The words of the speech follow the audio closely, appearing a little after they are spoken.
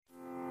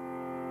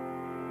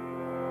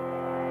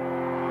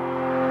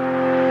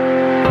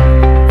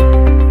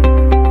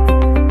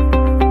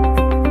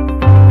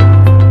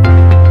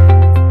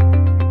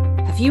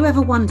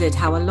wondered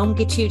how a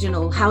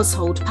longitudinal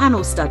household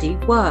panel study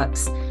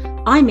works?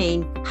 I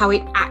mean, how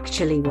it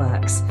actually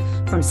works.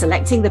 From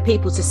selecting the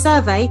people to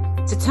survey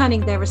to turning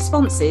their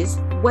responses,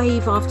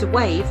 wave after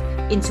wave,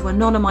 into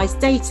anonymised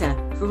data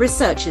for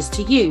researchers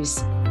to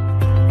use.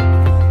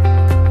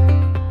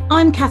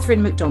 I'm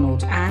Catherine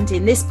McDonald, and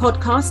in this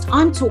podcast,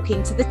 I'm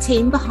talking to the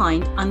team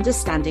behind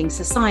Understanding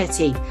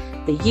Society,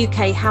 the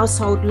UK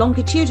household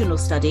longitudinal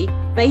study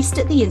based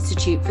at the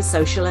Institute for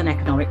Social and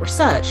Economic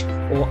Research,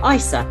 or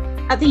ISER,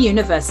 at the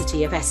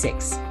University of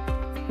Essex.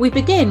 We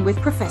begin with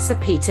Professor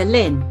Peter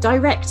Lynn,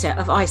 Director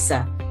of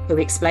ISER, who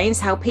explains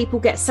how people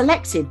get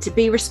selected to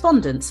be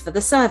respondents for the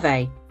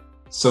survey.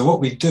 So what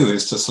we do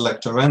is to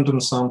select a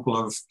random sample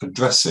of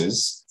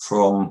addresses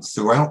from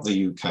throughout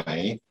the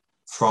UK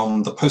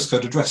from the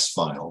postcode address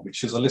file,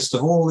 which is a list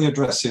of all the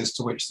addresses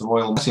to which the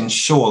Royal Met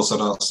ensures that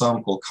our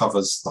sample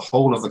covers the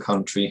whole of the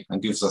country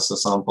and gives us a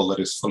sample that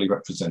is fully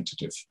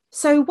representative.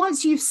 So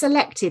once you've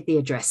selected the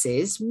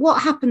addresses,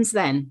 what happens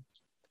then?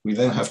 We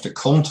then have to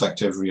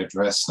contact every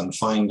address and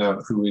find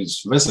out who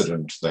is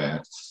resident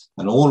there.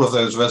 And all of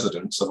those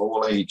residents of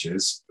all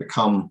ages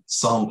become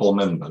sample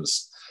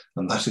members.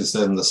 And that is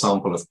then the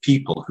sample of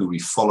people who we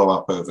follow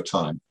up over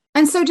time.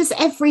 And so does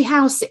every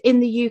house in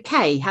the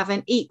UK have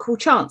an equal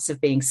chance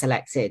of being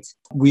selected?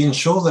 We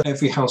ensure that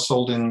every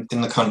household in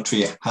the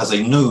country has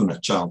a known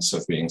chance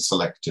of being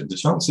selected. The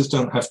chances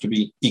don't have to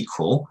be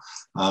equal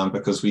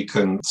because we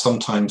can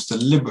sometimes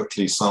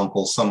deliberately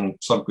sample some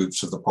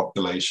subgroups of the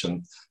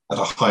population at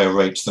a higher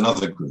rate than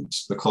other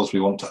groups because we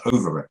want to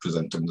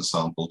overrepresent them in the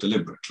sample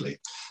deliberately.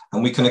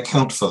 And we can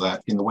account for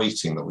that in the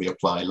weighting that we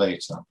apply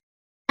later.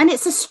 And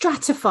it's a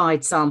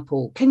stratified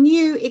sample. Can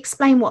you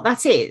explain what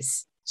that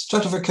is?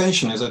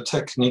 Stratification is a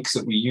technique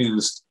that we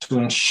use to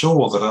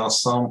ensure that our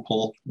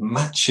sample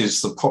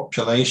matches the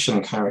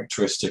population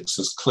characteristics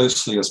as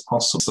closely as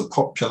possible.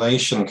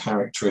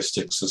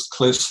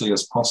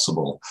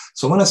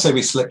 So when I say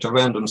we select a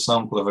random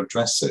sample of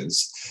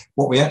addresses,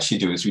 what we actually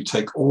do is we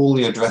take all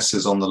the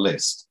addresses on the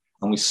list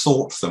and we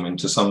sort them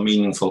into some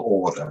meaningful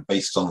order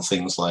based on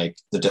things like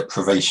the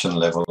deprivation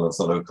level of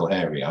the local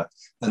area.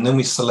 And then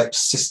we select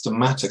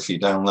systematically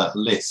down that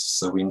list.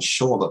 So we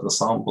ensure that the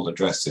sample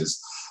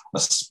addresses are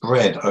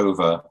spread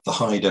over the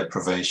high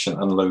deprivation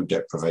and low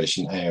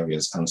deprivation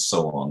areas and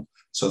so on.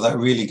 So that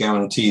really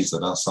guarantees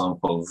that our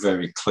sample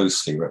very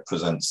closely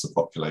represents the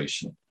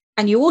population.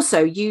 And you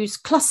also use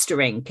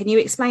clustering. Can you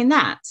explain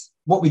that?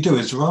 What we do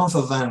is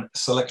rather than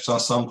select our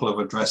sample of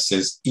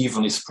addresses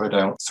evenly spread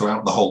out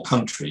throughout the whole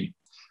country,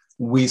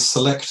 we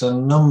select a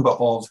number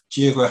of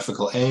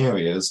geographical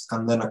areas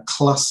and then a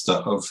cluster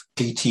of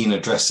 18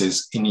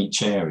 addresses in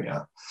each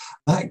area.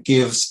 That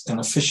gives an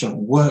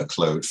efficient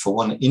workload for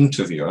one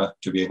interviewer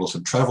to be able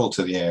to travel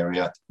to the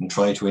area and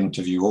try to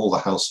interview all the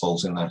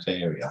households in that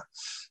area.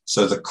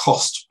 So the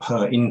cost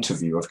per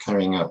interview of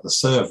carrying out the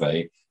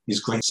survey is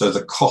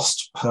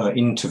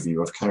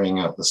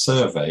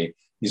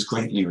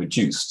greatly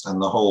reduced,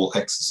 and the whole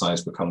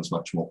exercise becomes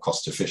much more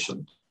cost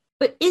efficient.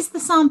 But is the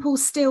sample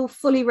still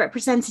fully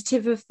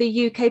representative of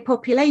the UK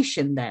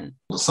population then?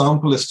 The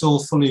sample is still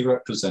fully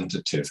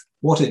representative.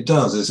 What it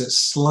does is it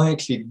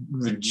slightly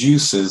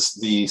reduces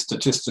the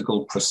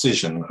statistical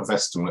precision of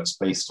estimates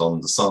based on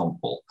the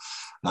sample.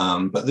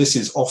 But this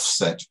is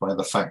offset by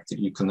the fact that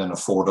you can then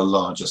afford a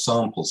larger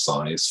sample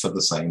size for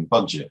the same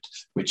budget,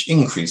 which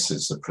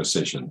increases the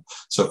precision.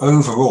 So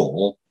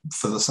overall,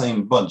 for the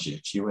same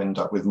budget, you end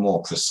up with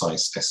more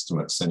precise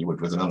estimates than you would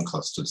with an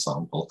unclustered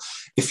sample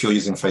if you're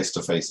using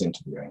face-to-face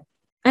interviewing.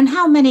 And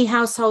how many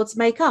households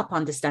make up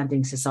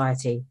Understanding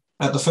Society?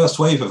 At the first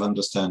wave of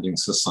Understanding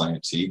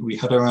Society, we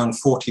had around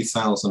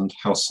 40,000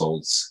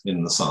 households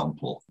in the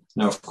sample.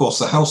 Now, of course,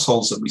 the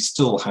households that we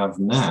still have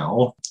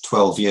now,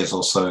 12 years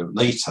or so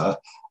later,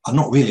 are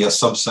not really a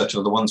subset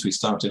of the ones we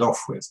started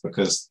off with,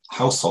 because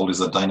household is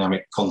a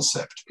dynamic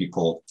concept.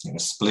 People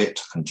split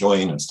and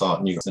join and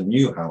start a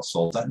new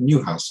household. That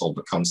new household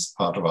becomes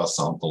part of our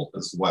sample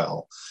as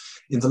well.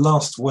 In the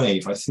last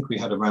wave, I think we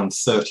had around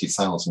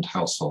 30,000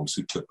 households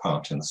who took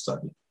part in the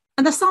study.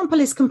 And the sample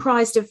is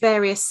comprised of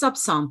various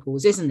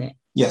subsamples, isn't it?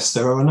 Yes,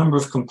 there are a number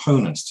of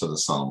components to the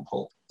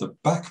sample. The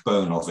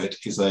backbone of it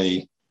is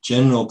a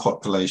general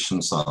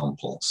population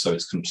sample, so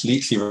it's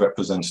completely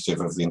representative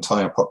of the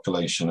entire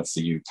population of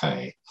the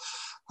UK.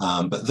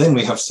 But then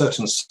we have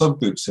certain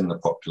subgroups in the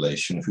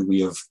population who we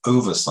have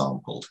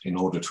oversampled in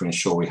order to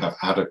ensure we have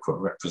adequate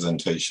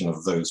representation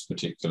of those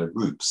particular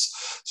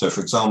groups. So, for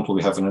example,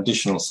 we have an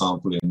additional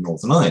sample in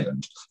Northern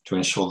Ireland to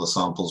ensure the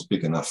sample's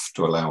big enough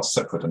to allow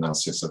separate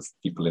analysis of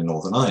people in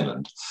Northern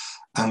Ireland.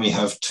 And we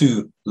have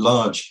two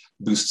large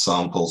boost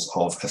samples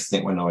of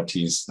ethnic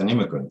minorities and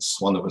immigrants,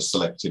 one that was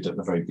selected at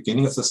the very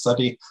beginning of the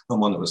study and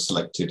one that was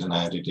selected and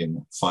added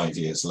in 5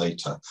 years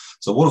later.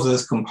 So all of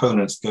those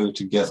components go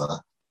together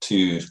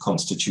to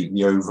constitute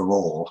the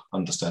overall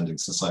Understanding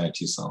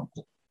Society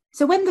sample.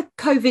 So when the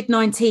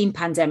COVID-19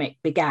 pandemic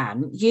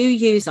began, you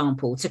used a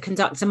sample to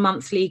conduct a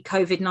monthly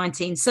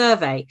COVID-19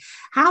 survey.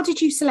 How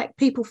did you select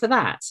people for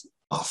that?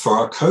 For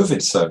our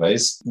COVID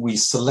surveys, we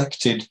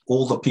selected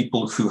all the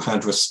people who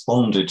had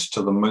responded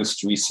to the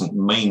most recent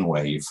main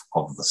wave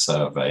of the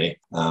survey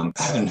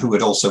and who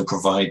had also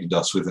provided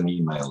us with an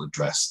email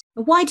address.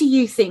 Why do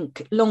you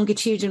think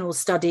longitudinal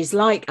studies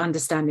like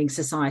Understanding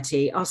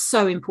Society are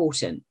so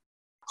important?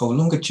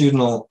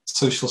 Longitudinal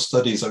social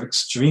studies are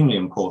extremely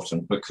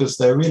important because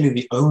they're really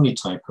the only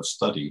type of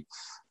study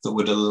that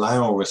would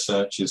allow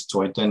researchers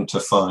to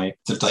identify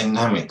the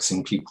dynamics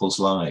in people's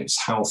lives,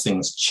 how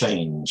things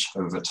change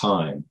over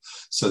time,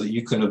 so that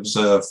you can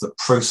observe the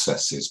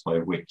processes by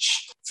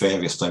which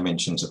various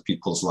dimensions of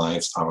people's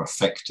lives are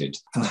affected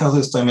and how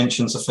those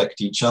dimensions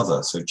affect each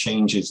other. So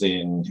changes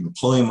in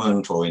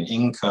employment or in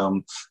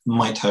income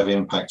might have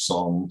impacts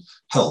on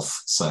health,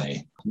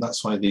 say. And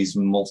that's why these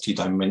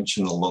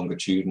multidimensional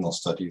longitudinal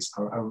studies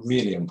are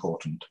really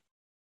important.